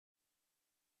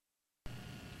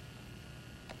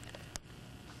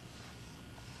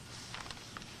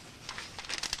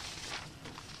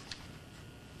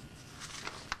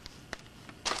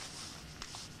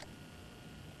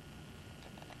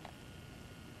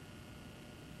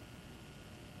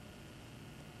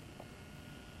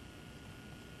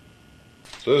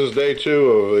So this is day 2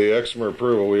 of the Excimer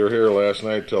approval. We were here last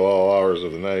night till all hours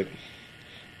of the night.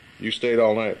 You stayed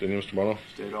all night, didn't you, Mr. Bono?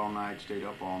 Stayed all night, stayed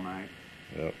up all night.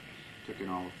 Yep. Took in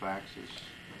all the faxes.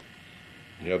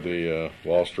 You have the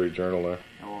Wall Street Journal there?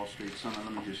 Wall Street Summit,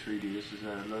 let me just read you. This is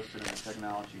listed in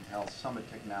Technology Health. Summit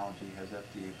Technology has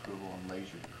FDA approval on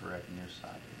laser to correct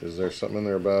nearsighted. Is there something in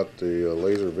there about the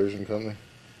laser vision company?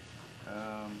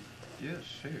 Yes,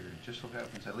 here. It just so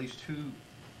happens at least two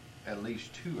are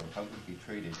publicly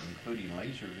traded, including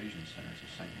Laser Vision Centers of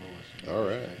St. Louis. All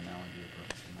right. Technology of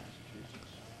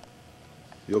Massachusetts.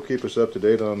 You'll keep us up to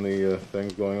date on the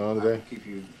things going on today? I'll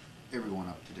keep everyone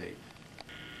up to date.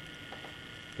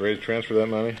 Ready to transfer that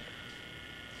money?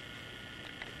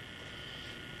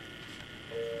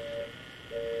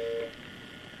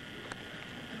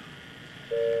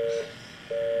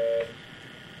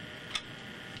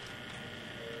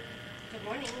 Good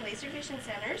morning, Laser Vision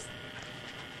Centers.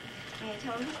 May I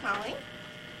tell them who's calling?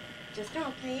 Just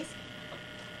don't, please.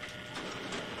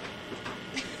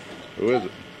 Who is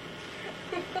it?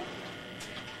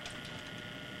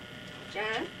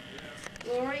 John?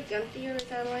 Lori Gunther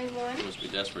is on line 1. You must be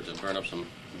desperate to burn up some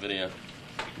video.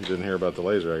 You didn't hear about the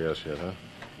laser, I guess, yet, huh?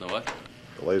 The what?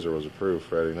 The laser was approved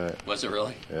Friday night. Was it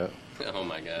really? Yeah. Oh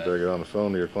my You God. better get on the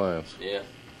phone to your clients. Yeah,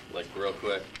 like real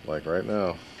quick. Like right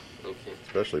now. Okay.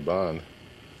 Especially Bond.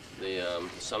 The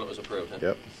summit was approved, huh?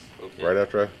 Yep. Okay. Right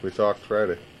after we talked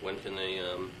Friday. When can they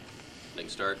can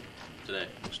start today?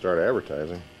 Start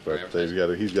advertising, but he's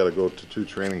got to go to 2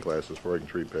 training classes before he can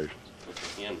treat patients. Okay.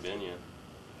 He hadn't been yet.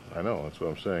 I know, that's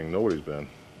what I'm saying. Nobody's been.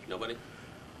 Nobody?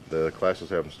 The classes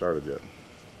haven't started yet.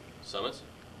 Summits?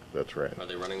 That's right. Are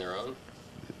they running their own?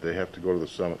 They have to go to the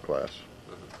summit class.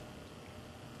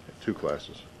 2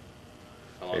 classes.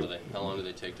 How long do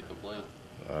they take to complete?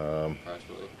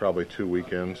 Approximately. Probably 2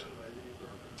 weekends.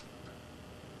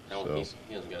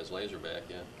 He hasn't got his laser back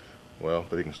yet. Well,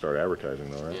 but he can start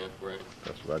advertising though, right? Yeah, right.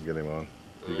 That's what I'd get him on.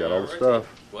 You got all the stuff.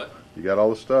 What? You got all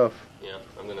the stuff. Yeah,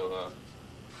 I'm gonna.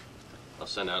 I'll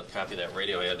send out a copy of that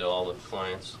radio ad to all the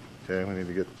clients. Okay, we need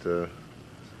to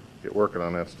get working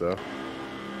on that stuff.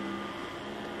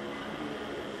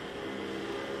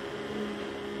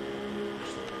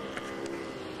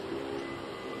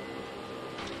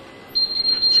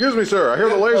 Excuse me, sir. I hear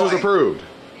the laser's approved.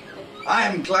 I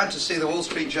am glad to see the Wall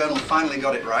Street Journal finally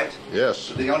got it right. Yes.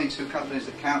 They're the only 2 companies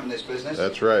that count in this business.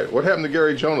 That's right. What happened to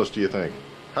Gary Jonas, do you think?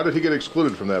 How did he get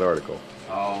excluded from that article?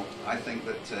 Oh, I think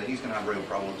that he's going to have real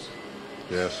problems.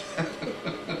 Yes.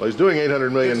 Well, he's doing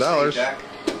 $800 million. Good to see you, Jack.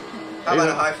 How about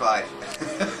a high five?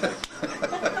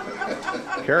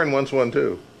 Karen wants one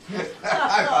too.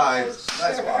 High fives.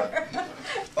 That's one.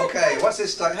 Okay, what's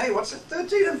this stuff? Hey, what's it?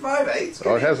 13 5/8.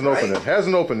 Oh, it hasn't opened yet.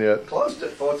 Hasn't opened yet. Closed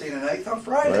at 14 1/8 on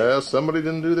Friday. Well, somebody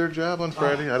didn't do their job on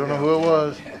Friday. I don't know who it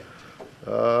was.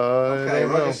 Okay,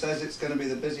 Roger says it's going to be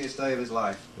the busiest day of his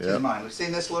life. It's his mind. We've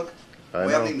seen this look.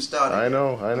 We haven't even started. I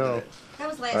know. That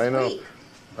was last week.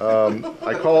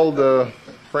 I called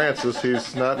Francis.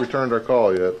 He's not returned our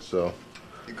call yet, so.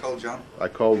 You called John? I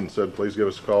called and said, please give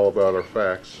us a call about our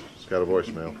fax. It's got a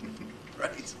voicemail.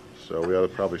 Right. So we ought to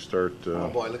probably start. Oh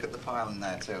boy, look at the pile in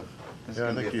there too.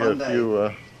 Yeah, I think you had a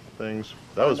few things.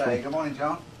 That was fun. Good morning,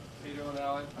 John. How you doing,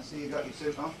 Alan? I see you got your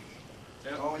suit on.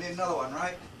 Yep. Oh, we need another one,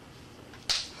 right?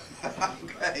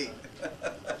 Okay.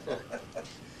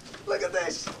 Look at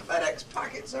this. FedEx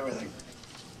packets, everything.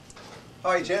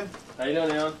 Hi, Jim. How you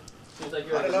doing, Alan? Seems like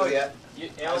you're. I don't know yet.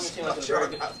 Alan, you seem like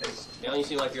Alan, you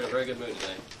seem like you're in a very good mood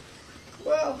today.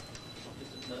 Well,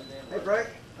 hey, Brett.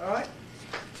 All right.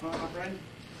 Come on, my friend.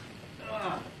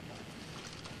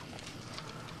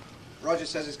 Roger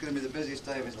says it's going to be the busiest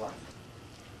day of his life.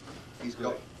 He's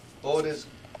got orders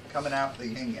coming out the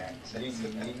yin yang.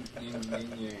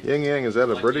 Yin yang, is that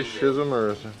a Britishism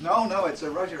or is it? No, it's a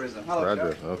Rogerism. Hello,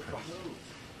 Roger, Chuck. okay.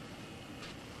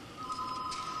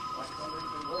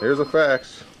 Here's a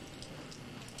fax.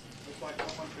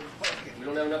 We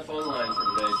don't have enough phone lines for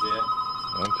today, Jack.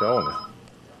 I'm telling you.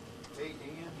 Hey,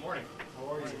 Ian. Morning.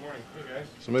 How are you? Morning. Hey, guys.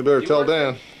 Somebody better tell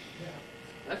Dan.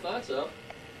 I thought so.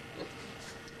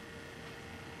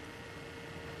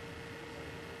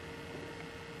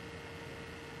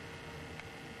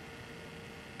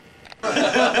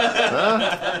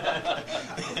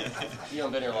 You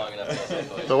haven't been here long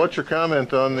enough. So what's your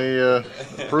comment on the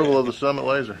approval of the Summit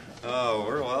laser? Oh,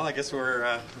 well, I guess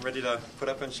we're ready to put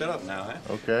up and shut up now, huh?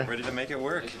 Okay. Ready to make it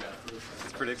work.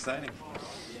 It's pretty exciting.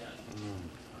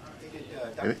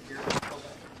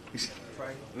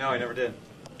 No, I never did.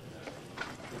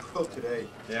 Today.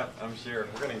 Yeah, I'm sure.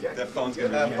 That phone's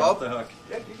gonna be Bob, off the hook.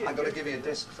 I got to give you a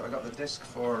disc. So I got the disc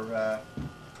for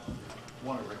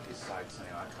one of Ricky's sites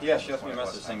anyway. Yeah, she left me a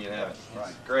message saying you have it.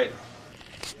 Right. Great.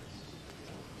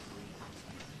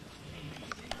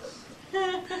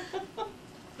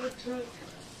 Your truck.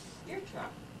 Your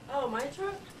truck. Oh, my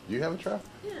truck? You have a truck?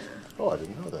 Yeah. Oh, I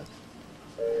didn't know that.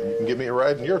 You can give me a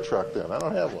ride in your truck then. I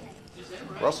don't have one.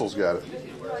 Russell's got it.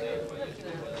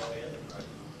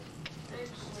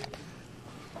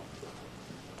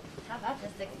 How about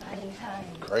this exciting time?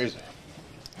 Crazy.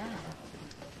 Yeah.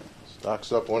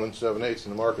 Stock's up 1 7/8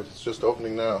 in the market. It's just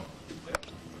opening now.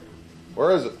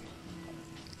 Where is it?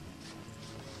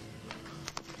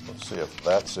 Let's see if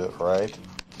that's it right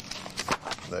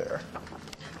there.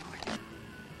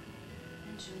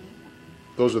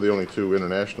 Those are the only 2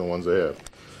 international ones they have.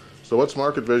 So what's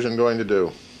Market Vision going to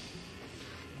do?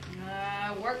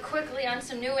 Work quickly on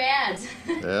some new ads.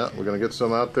 Yeah, we're going to get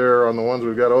some out there on the ones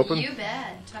we've got open. You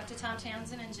bet. Talk to Tom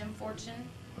Townsend and Jim Fortune.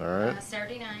 All right.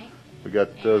 Saturday night. We got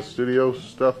studio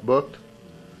stuff booked.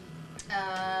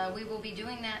 We will be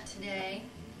doing that today.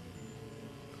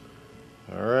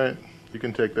 All right. You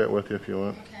can take that with you if you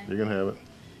want. Okay. You can have it.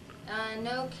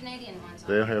 No Canadian ones.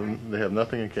 They have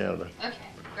nothing in Canada. Okay,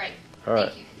 great. All right.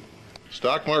 Thank you.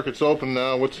 Stock market's open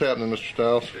now. What's happening, Mr.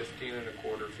 Stiles? 15 and a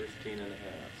quarter, 15 and a half.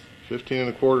 15 and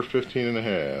a quarter, 15 and a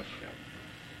half. Yeah.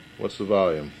 What's the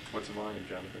volume? What's the volume,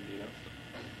 Jonathan? Do you know?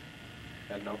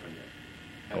 Hadn't opened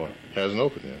yet. Oh, it hasn't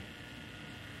opened yet.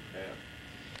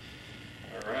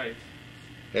 Yeah. All right.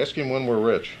 Ask him when we're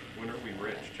rich. When are we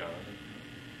rich, Jonathan?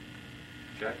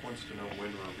 Jack wants to know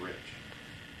when we're rich.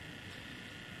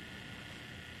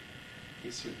 He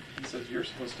says you're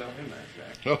supposed to tell him that,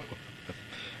 Jack. No.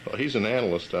 Well, he's an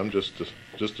analyst. I'm just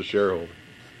a shareholder.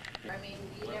 I mean,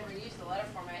 you never use the letter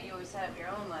format. You always have your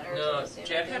own letters. No,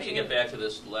 Jack, how do you get back to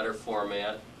this letter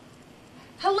format?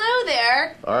 Hello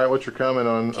there. All right, what's your comment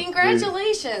on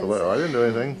Congratulations. I didn't do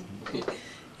anything.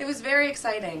 It was very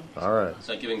exciting. All right. It's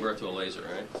like giving birth to a laser,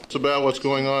 right? It's about what's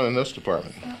going on in this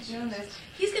department.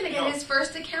 He's going to get his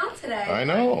first account today. I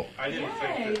know. I didn't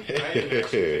Yay. think that, I didn't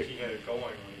actually think he had it going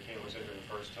when he was in here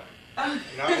the first time.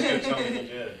 Now he's going to tell me he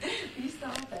did. You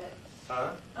stop it.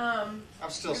 Huh? I'm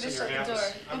still You're sitting here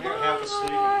just I'm shut here half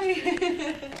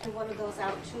asleep. And one of those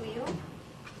out to you.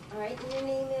 All right, and your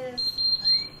name is?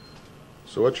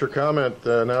 So what's your comment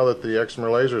now that the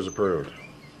Excimer laser is approved?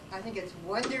 I think it's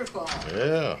wonderful.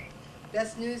 Yeah.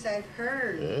 Best news I've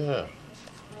heard. Yeah.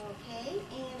 Okay,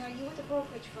 and are you with a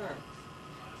brokerage firm?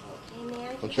 Okay,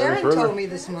 ma'am. Don't you have any Karen further? told me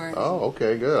this morning. Oh,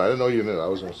 okay, good. I didn't know you knew. I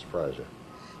was going to surprise you.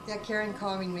 Yeah, Karen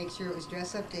called me to make sure it was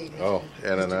dress up day. Oh,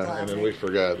 and then we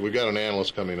forgot. We've got an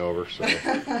analyst coming over, so.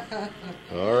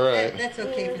 All right. That's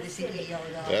okay for the CEO,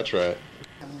 though. That's right.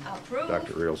 Approved.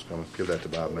 Dr. Reel's coming. Give that to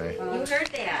Bob May. You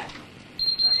heard that.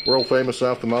 World famous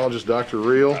ophthalmologist, Dr.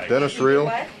 Reel, Dennis Reel.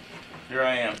 What? Here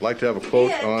I am. I'd like to have a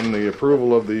quote on the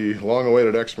approval of the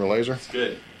long-awaited Excimer laser. It's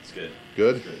good. It's good.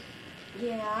 Good? Good.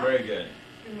 Yeah. Very good.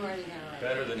 Good morning, Howard.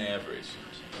 Better than average.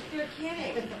 You're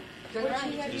kidding. Good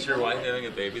morning. Is your wife having a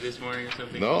baby this morning or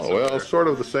something? No, well, it's sort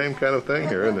of the same kind of thing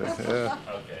here, isn't it? Yeah.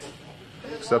 Okay.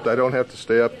 Except I don't have to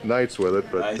stay up nights with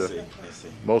it, but I see.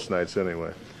 most nights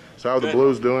anyway. So how are the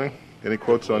Blues doing? Any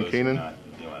quotes on Keenan? No.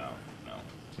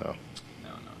 No.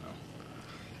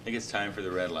 I think it's time for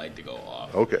the red light to go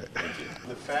off. Okay. Thank you.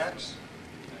 The facts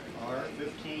are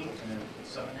 15 and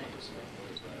 7/8.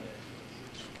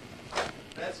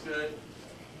 That's good.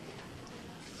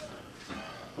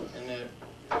 And the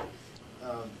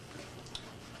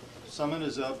Summit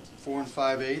is up 4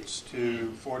 5/8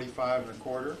 to 45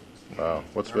 1/4. Wow.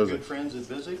 What's Our good physics? friends at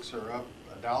Vizix are up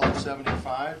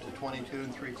 $1.75 to 22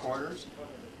 3/4.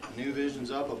 New Vision's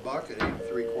up $1 at 8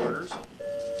 3/4.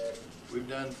 We've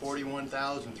done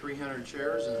 41,300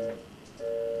 shares in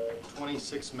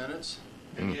 26 minutes,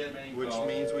 which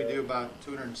means we do about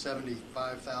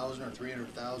 275,000 or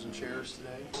 300,000 shares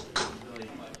today.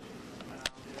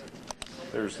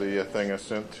 There's the thing I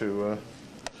sent to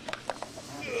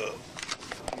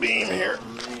Beam here.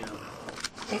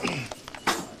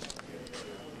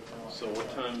 So what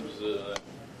time's